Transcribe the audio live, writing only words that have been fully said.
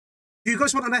Do you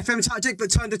guys want an FM tactic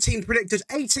that turned a team predicted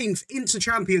 18th into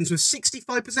champions with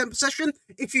 65% possession?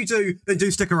 If you do, then do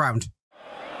stick around.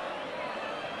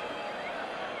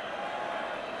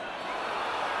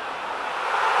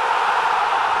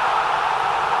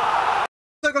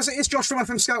 So guys, it's Josh from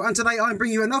FMSCOUT, and today I'm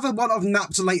bringing you another one of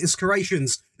Nap's latest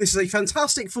creations. This is a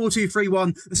fantastic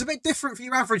 4-2-3-1. It's a bit different for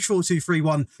your average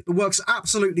 4-2-3-1, but works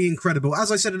absolutely incredible.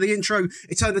 As I said in the intro,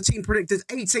 it turned the team predicted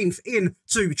 18th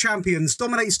into champions,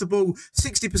 dominates the ball,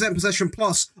 60% possession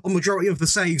plus on majority of the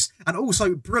saves, and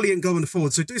also brilliant going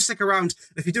forward. So do stick around.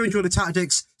 If you do enjoy the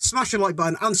tactics, smash the like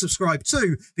button and subscribe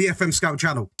to the FMSCOUT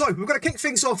channel. So we're going to kick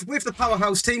things off with the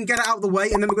powerhouse team, get it out of the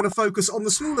way, and then we're going to focus on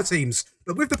the smaller teams.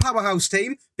 But with the powerhouse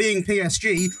team, being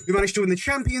PSG, we managed to win the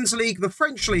Champions League, the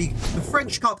French League, the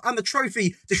French Cup, and the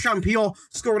Trophy de Champion,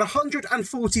 scoring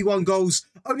 141 goals,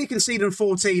 only conceding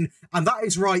 14, and that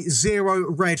is right,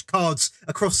 0 red cards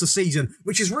across the season,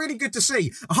 which is really good to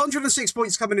see. 106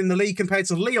 points coming in the league compared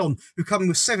to Lyon, who come in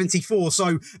with 74,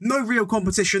 so no real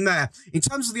competition there. In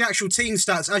terms of the actual team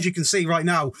stats, as you can see right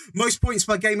now, most points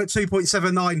per game at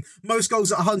 2.79, most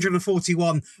goals at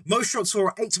 141, most shots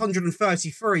for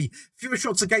 833, fewer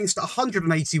shots against at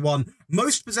 181,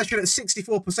 most possession at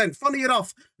 64%. Funny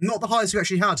enough, not the highest we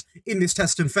actually had in this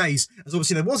testing phase, as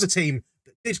obviously there was a team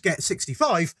that did get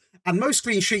 65, and most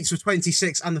clean sheets were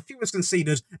 26, and the fewest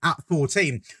conceded at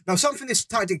 14. Now, something this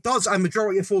tactic does, and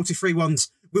majority of 4-2-3-1s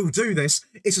will do this,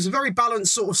 it's a very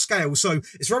balanced sort of scale. So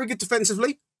it's very good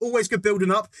defensively, always good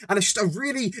building up, and it's just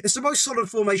it's the most solid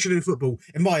formation in football,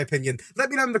 in my opinion.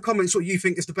 Let me know in the comments what you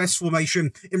think is the best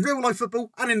formation in real life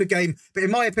football and in the game, but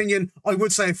in my opinion, I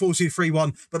would say a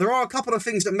 4-2-3-1, but there are a couple of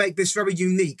things that make this very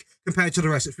unique compared to the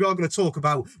rest, which we are going to talk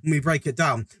about when we break it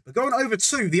down. But going over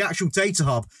to the actual data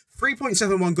hub,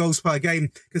 3.71 goals per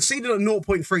game, conceded at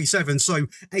 0.37, so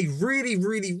a really,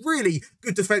 really, really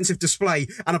good defensive display,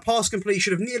 and a pass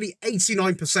completion of nearly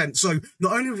 89%. So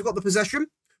not only have we got the possession,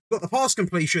 we've got the pass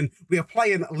completion, we are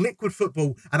playing liquid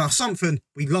football, and are something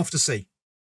we love to see.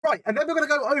 Right, and then we're going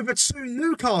to go over to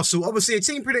Newcastle. Obviously, a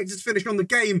team predicted to finish on the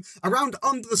game around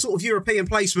under the sort of European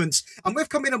placements, and we've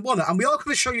come in and won it. And we are going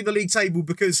to show you the league table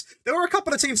because there were a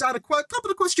couple of teams that had a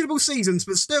couple of questionable seasons,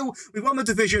 but still, we won the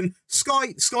division.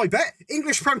 Sky Bet,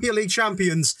 English Premier League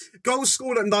champions, goals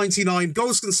scored at 99,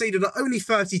 goals conceded at only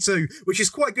 32, which is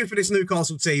quite good for this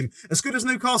Newcastle team. As good as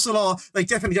Newcastle are, they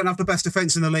definitely don't have the best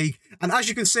defence in the league. And as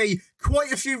you can see,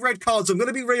 quite a few red cards. I'm going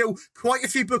to be real, quite a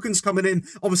few bookings coming in.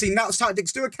 Obviously, Nat's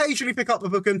tactics do occasionally pick up a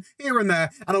booking here and there,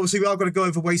 and obviously we are going to go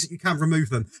over ways that you can remove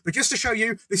them. But just to show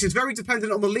you, this is very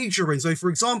dependent on the leagues you're in. So, for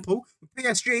example, with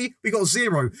PSG, we got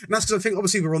 0, and that's because I think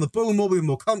obviously we're on the ball more, we're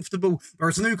more comfortable,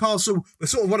 whereas Newcastle, we're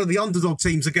sort of one of the underdog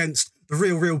teams against the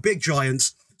real big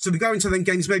giants. So we go into then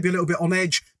games maybe a little bit on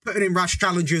edge, putting in rash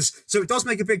challenges. So it does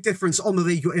make a big difference on the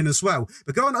league you're in as well.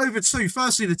 But going over to,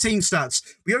 firstly, the team stats.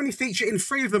 We only feature in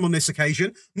 3 of them on this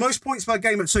occasion. Most points per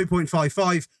game at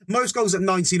 2.55, most goals at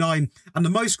 99, and the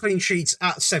most clean sheets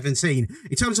at 17.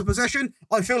 In terms of possession,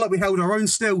 I feel like we held our own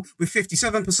still with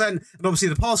 57%, and obviously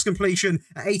the pass completion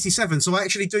at 87. So I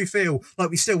actually do feel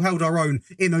like we still held our own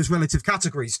in those relative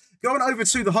categories. Going over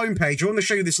to the homepage, I want to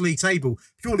show you this league table,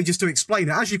 purely just to explain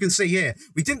it. As you can see here,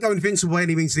 we didn't go invincible by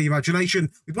any means of the imagination.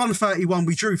 We won 31,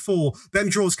 we drew 4. Them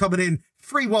draws coming in,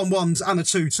 3 1-1s and a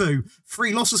 2-2.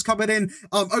 3 losses coming in.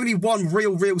 Only one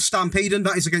real stampede,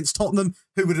 that is against Tottenham.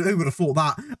 Who would have thought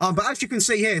that? But as you can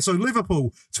see here, so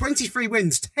Liverpool, 23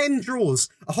 wins, 10 draws,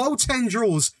 a whole 10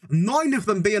 draws, 9 of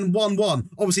them being 1-1.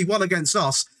 Obviously, 1 against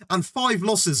us, and 5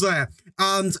 losses there.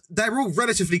 And they're all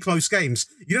relatively close games.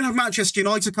 You don't have Manchester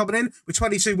United coming in with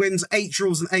 22 wins, 8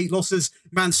 draws, and 8 losses.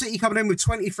 Man City coming in with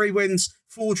 23 wins,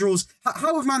 4 draws.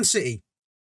 How have Man City?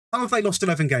 How have they lost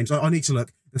 11 games? I need to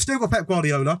look. They've still got Pep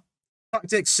Guardiola.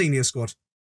 Tactics, senior squad.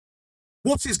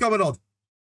 What is going on?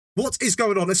 What is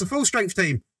going on? It's a full-strength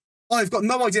team. I've got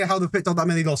no idea how they've picked up that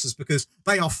many losses because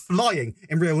they are flying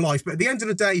in real life. But at the end of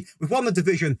the day, we've won the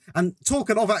division. And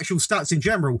talking of actual stats in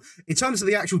general, in terms of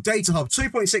the actual data hub,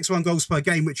 2.61 goals per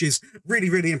game, which is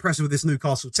really impressive with this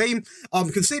Newcastle team.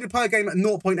 Conceded per game at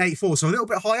 0.84, so a little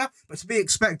bit higher, but to be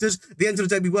expected. At the end of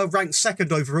the day, we were ranked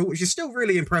 2nd overall, which is still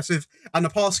really impressive. And the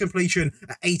pass completion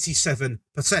at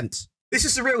 87%. This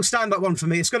is the real standout one for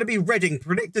me. It's going to be Reading,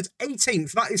 predicted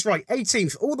 18th. That is right,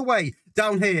 18th, all the way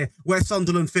down here where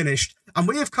Sunderland finished. And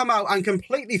we have come out and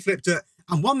completely flipped it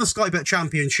and won the Sky Bet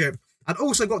Championship. And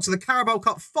also got to the Carabao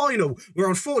Cup final, where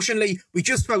unfortunately we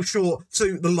just fell short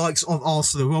to the likes of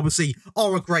Arsenal, who obviously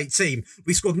are a great team.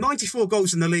 We scored 94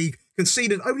 goals in the league,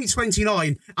 conceded only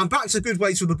 29, and back to good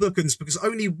ways with the bookings because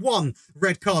only one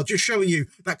red card, just showing you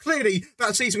that clearly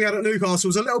that season we had at Newcastle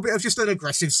was a little bit of just an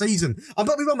aggressive season.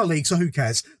 But we won the league, so who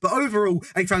cares? But overall,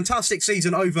 a fantastic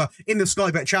season over in the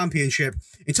Sky Bet Championship.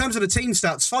 In terms of the team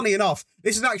stats, funny enough,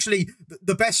 this is actually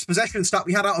the best possession stat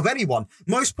we had out of anyone.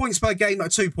 Most points per game at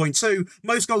 2.2,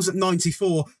 most goals at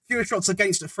 94, fewest shots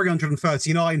against at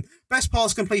 339, best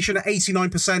pass completion at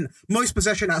 89%, most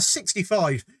possession at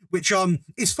 65, which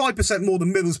is 5% more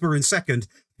than Middlesbrough in second,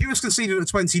 fewest conceded at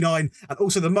 29, and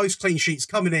also the most clean sheets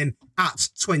coming in at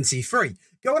 23.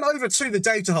 Going over to the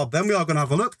data hub, then we are going to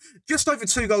have a look. Just over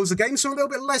 2 goals a game, so a little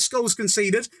bit less goals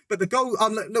conceded, but a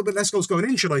little bit less goals going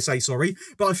in, should I say, sorry.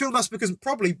 But I feel that's because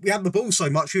probably we had the ball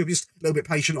so much, we were just a little bit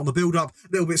patient on the build-up,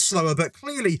 a little bit slower, but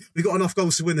clearly we got enough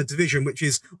goals to win the division, which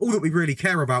is all that we really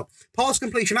care about. Pass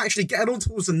completion actually getting on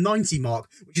towards the 90 mark,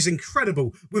 which is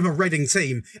incredible with a Reading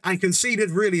team, and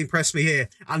conceded really impressed me here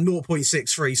at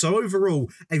 0.63. So overall,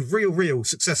 a real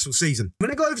successful season. I'm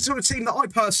going to go over to a team that I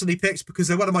personally picked because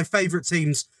they're one of my favourite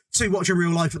teams to watch in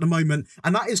real life at the moment,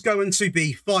 and that is going to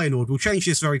be Feyenoord. We'll change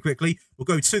this very quickly. We'll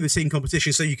go to the team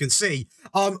competition so you can see.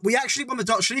 We actually won the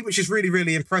Dutch League, which is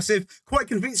really impressive, quite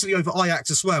convincingly over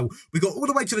Ajax as well. We got all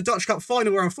the way to the Dutch Cup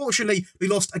final where unfortunately we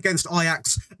lost against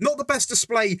Ajax. Not the best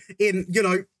display in,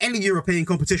 any European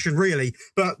competition really,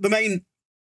 but the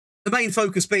main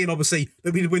focus being obviously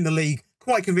that we'd win the league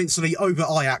quite convincingly over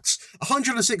Ajax.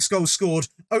 106 goals scored,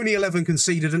 only 11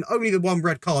 conceded, and only the 1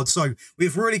 red card. So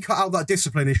we've really cut out that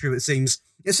discipline issue, it seems.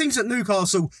 It seems that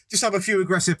Newcastle just have a few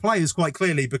aggressive players, quite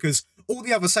clearly, because all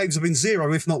the other saves have been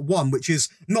 0, if not 1, which is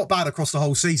not bad across the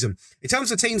whole season. In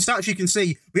terms of team stats, you can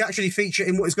see we actually feature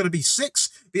in what is going to be 6,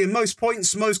 being most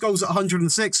points, most goals at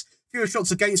 106, fewest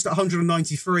shots against at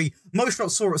 193, most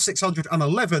shots for at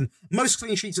 611, most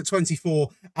clean sheets at 24,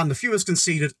 and the fewest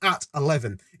conceded at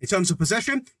 11. In terms of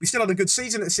possession, we still had a good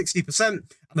season at 60%, and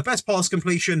the best pass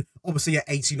completion, obviously, at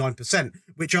 89%,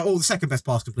 which are all the second best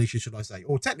pass completion, should I say,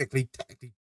 or technically,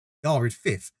 they are in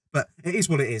 5th, but it is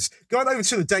what it is. Going over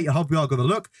to the data hub, we are going to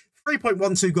look.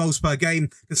 3.12 goals per game,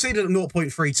 conceded at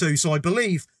 0.32, so I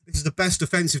believe this is the best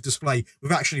defensive display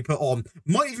we've actually put on.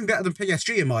 Might even better than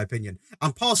PSG, in my opinion.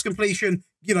 And pass completion,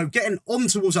 getting on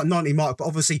towards that 90 mark, but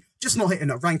obviously just not hitting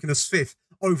it, ranking us 5th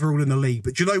overall in the league.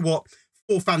 But you know what?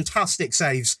 4 fantastic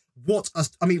saves. What a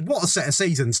set of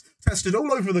seasons. Tested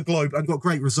all over the globe and got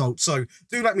great results. So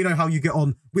do let me know how you get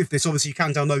on with this. Obviously, you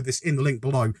can download this in the link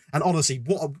below. And honestly,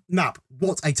 what a nap.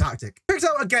 What a tactic. Picked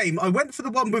out a game. I went for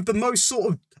the one with the most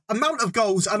sort of amount of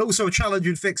goals and also a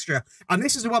challenging fixture. And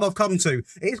this is the one I've come to.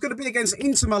 It is going to be against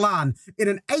Inter Milan in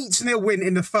an 8-0 win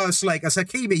in the first leg as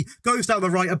Hakimi goes down the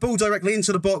right, a ball directly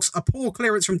into the box, a poor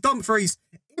clearance from Dumfries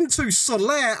into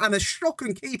Soler, and a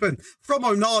shocking keeping from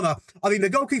Onana. I mean, the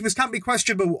goalkeepers can be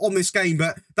questionable on this game,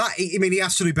 but he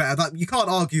has to do better. You can't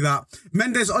argue that.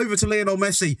 Mendes over to Lionel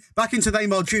Messi, back into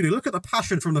Neymar Jr. Look at the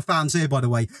passion from the fans here, by the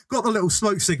way. Got the little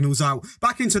smoke signals out.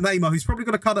 Back into Neymar, who's probably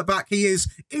going to cut it back. He is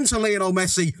into Lionel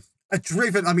Messi. A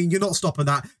driven, you're not stopping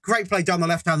that. Great play down the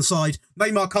left-hand side.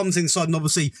 Neymar comes inside and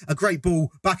obviously a great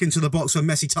ball back into the box when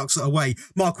Messi tucks it away.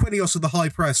 Marquinhos with the high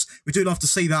press. We do love to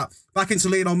see that. Back into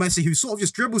Lionel Messi, who sort of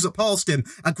just dribbles it past him.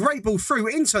 A great ball through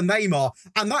into Neymar.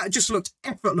 And that just looked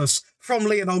effortless from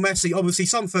Lionel Messi. Obviously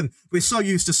something we're so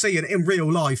used to seeing in real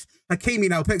life. Hakimi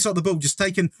now picks up the ball, just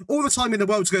taking all the time in the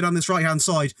world to go down this right-hand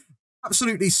side.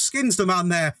 Absolutely skins the man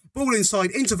there. Ball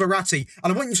inside into Verratti.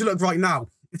 And I want you to look right now.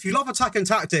 If you love attack and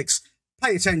tactics,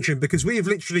 pay attention because we have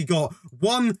literally got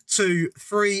 1, 2,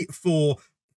 3, 4,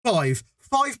 5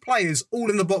 players all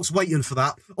in the box waiting for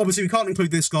that. Obviously, we can't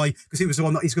include this guy because he was the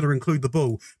one that he's going to include the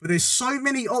ball. But there's so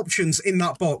many options in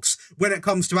that box when it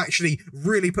comes to actually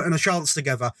really putting a chance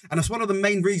together. And that's one of the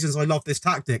main reasons I love this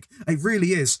tactic. It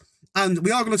really is. And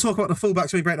we are going to talk about the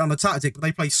fullbacks when we break down the tactic, but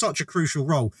they play such a crucial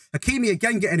role. Hakimi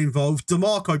again getting involved.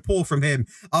 DeMarco poor from him.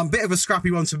 Bit of a scrappy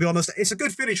one, to be honest. It's a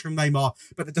good finish from Neymar,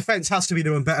 but the defence has to be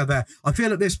doing better there. I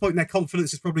feel at this point their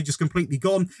confidence is probably just completely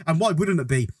gone, and why wouldn't it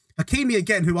be? Hakimi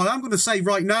again, who I am going to say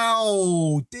right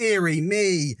now, dearie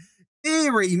me,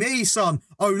 son.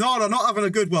 Onana not having a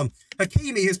good one.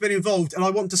 Hakimi has been involved, and I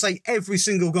want to say every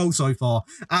single goal so far.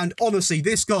 And honestly,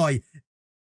 this guy,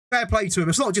 fair play to him.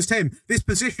 It's not just him. This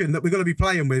position that we're going to be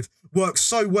playing with works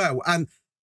so well. And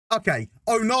okay,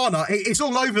 Onana, it's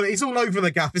all over. It's all over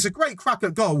the gap. It's a great crack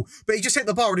at goal, but he just hit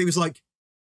the bar and he was like,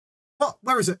 "What?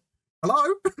 Where is it?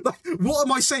 Hello? What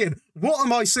am I seeing? What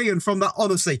am I seeing from that?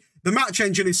 Honestly, the match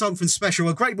engine is something special.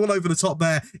 A great ball over the top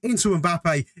there into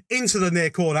Mbappe, into the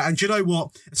near corner. And you know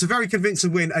what? It's a very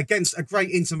convincing win against a great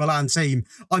Inter Milan team.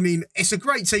 I mean, it's a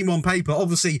great team on paper.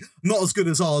 Obviously, not as good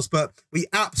as ours, but we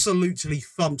absolutely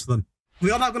thumped them. We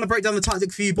are now going to break down the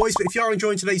tactic for you boys, but if you are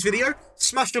enjoying today's video,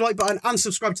 smash the like button and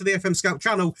subscribe to the FMSCOUT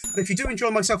channel. And if you do enjoy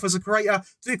myself as a creator,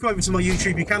 do come over to my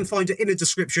YouTube. You can find it in the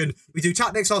description. We do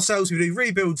tactics ourselves, we do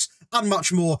rebuilds and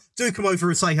much more. Do come over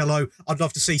and say hello. I'd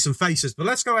love to see some faces. But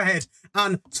let's go ahead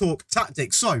and talk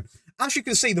tactics. So, as you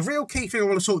can see, the real key thing I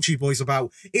want to talk to you boys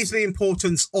about is the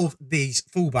importance of these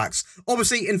fullbacks.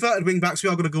 Obviously, inverted wingbacks, we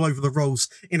are going to go over the roles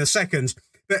in a second.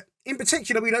 But in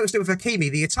particular, we noticed it with Hakimi.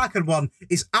 The attacking one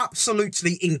is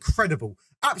absolutely incredible.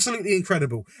 Absolutely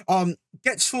incredible.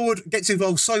 Gets forward, gets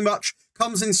involved so much,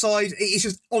 comes inside. It's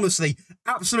just, honestly,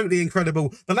 absolutely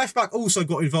incredible. The left back also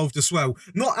got involved as well.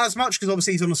 Not as much, because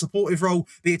obviously he's on a supportive role.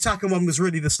 The attacking one was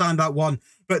really the standout one.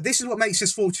 But this is what makes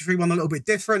this 4-2-3-1 a little bit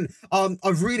different. I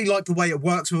really like the way it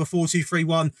works with a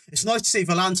 4-2-3-1. It's nice to see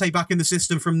Volante back in the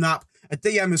system from Nap. A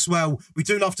DM as well. We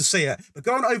do love to see it. But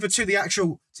going over to the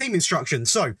actual team instructions.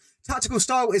 So, tactical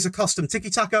style is a custom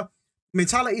tiki-taka.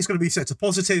 Mentality is going to be set to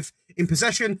positive. In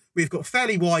possession, we've got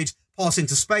fairly wide, pass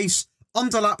into space,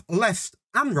 underlap left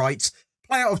and right,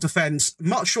 play out of defence,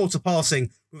 much shorter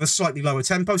passing with a slightly lower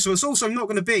tempo. So it's also not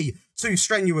going to be too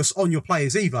strenuous on your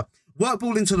players either. Work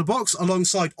ball into the box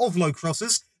alongside of low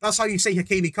crosses. That's how you see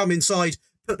Hakimi come inside,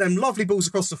 put them lovely balls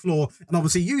across the floor, and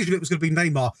obviously usually it was going to be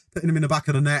Neymar putting them in the back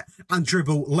of the net and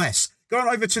dribble less. Going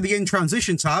over to the in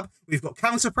transition tab, we've got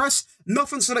counter press.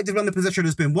 Nothing selected when the possession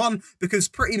has been won, because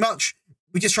pretty much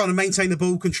we're just trying to maintain the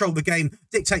ball, control the game,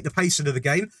 dictate the pace of the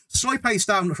game. Slow pace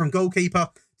down from goalkeeper,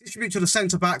 distribute to the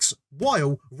centre backs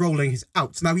while rolling his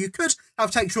out. Now, you could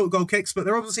have take short goal kicks, but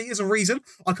there obviously is a reason.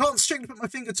 I can't strictly put my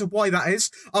finger to why that is.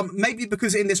 Maybe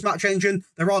because in this match engine,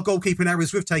 there are goalkeeping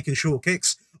errors with taking short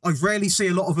kicks. I rarely see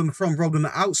a lot of them from rolling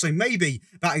it out, so maybe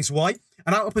that is why.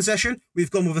 And out of possession,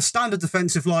 we've gone with a standard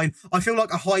defensive line. I feel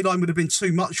like a high line would have been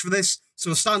too much for this,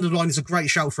 so a standard line is a great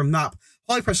shout from Nap.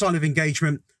 High press line of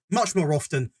engagement, much more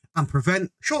often, and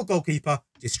prevent short goalkeeper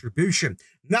distribution.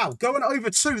 Now, going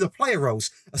over to the player roles,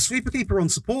 a sweeper keeper on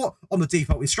support on the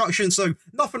default instruction, so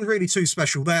nothing really too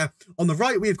special there. On the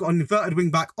right, we've got an inverted wing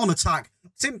back on attack,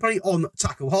 simply on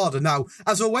tackle harder. Now,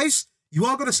 as always, you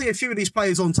are going to see a few of these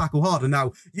players on tackle harder.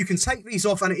 Now, you can take these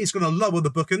off and it is going to lower the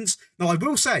bookings. Now, I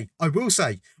will say,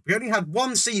 we only had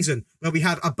one season where we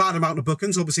had a bad amount of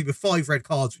bookings, obviously with 5 red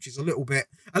cards, which is a little bit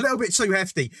too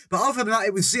hefty. But other than that,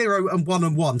 it was 0 and 1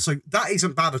 and 1. So that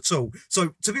isn't bad at all.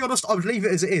 So to be honest, I would leave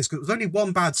it as it is, because it was only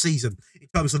one bad season in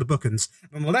terms of the bookings.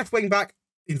 And on the left wing back,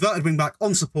 inverted wing back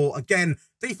on support, again,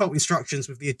 default instructions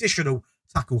with the additional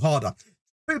tackle harder.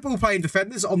 Two ball playing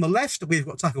defenders. On the left, we've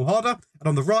got tackle harder, and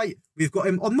on the right, we've got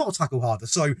him on not tackle harder.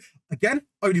 So again,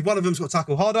 only one of them's got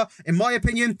tackle harder. In my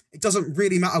opinion, it doesn't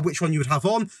really matter which one you would have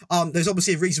on. There's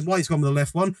obviously a reason why he's gone with the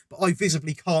left one, but I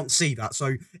visibly can't see that.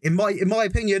 So in my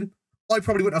opinion, I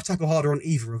probably wouldn't have tackle harder on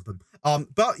either of them.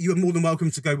 But you are more than welcome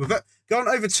to go with it. Going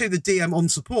over to the DM on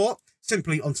support,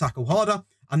 simply on tackle harder,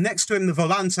 and next to him, the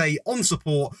Volante on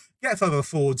support, get further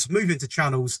forwards, move into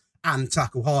channels, and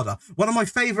tackle harder. One of my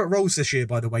favourite roles this year,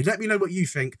 by the way. Let me know what you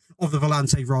think of the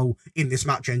Volante role in this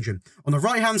match engine. On the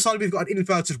right-hand side, we've got an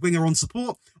inverted winger on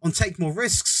support, on take more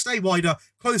risks, stay wider,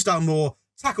 close down more,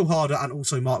 tackle harder, and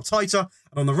also mark tighter.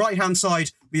 And on the right-hand side,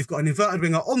 we've got an inverted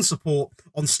winger on support,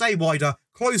 on stay wider,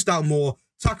 close down more,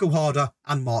 tackle harder,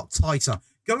 and mark tighter.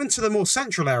 Going to the more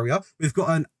central area, we've got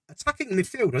an attacking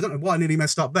midfield. I don't know why I nearly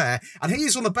messed up there. And he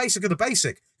is on the basic of the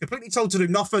basic. Completely told to do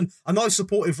nothing. A nice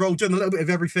supportive role, doing a little bit of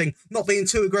everything. Not being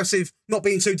too aggressive, not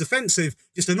being too defensive.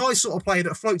 Just a nice sort of player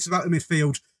that floats about the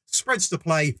midfield, spreads the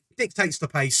play, dictates the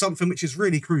pace, something which is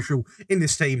really crucial in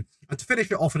this team. And to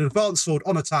finish it off, an advanced forward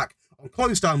on attack, on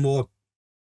close down more,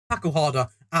 tackle harder,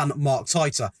 and mark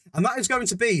tighter. And that is going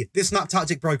to be this Nap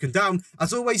tactic broken down.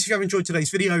 As always, if you have enjoyed today's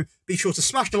video, be sure to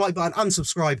smash the like button and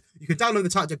subscribe. You can download the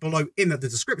tactic below in the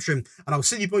description, and I'll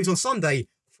see you boys on Sunday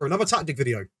for another tactic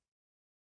video.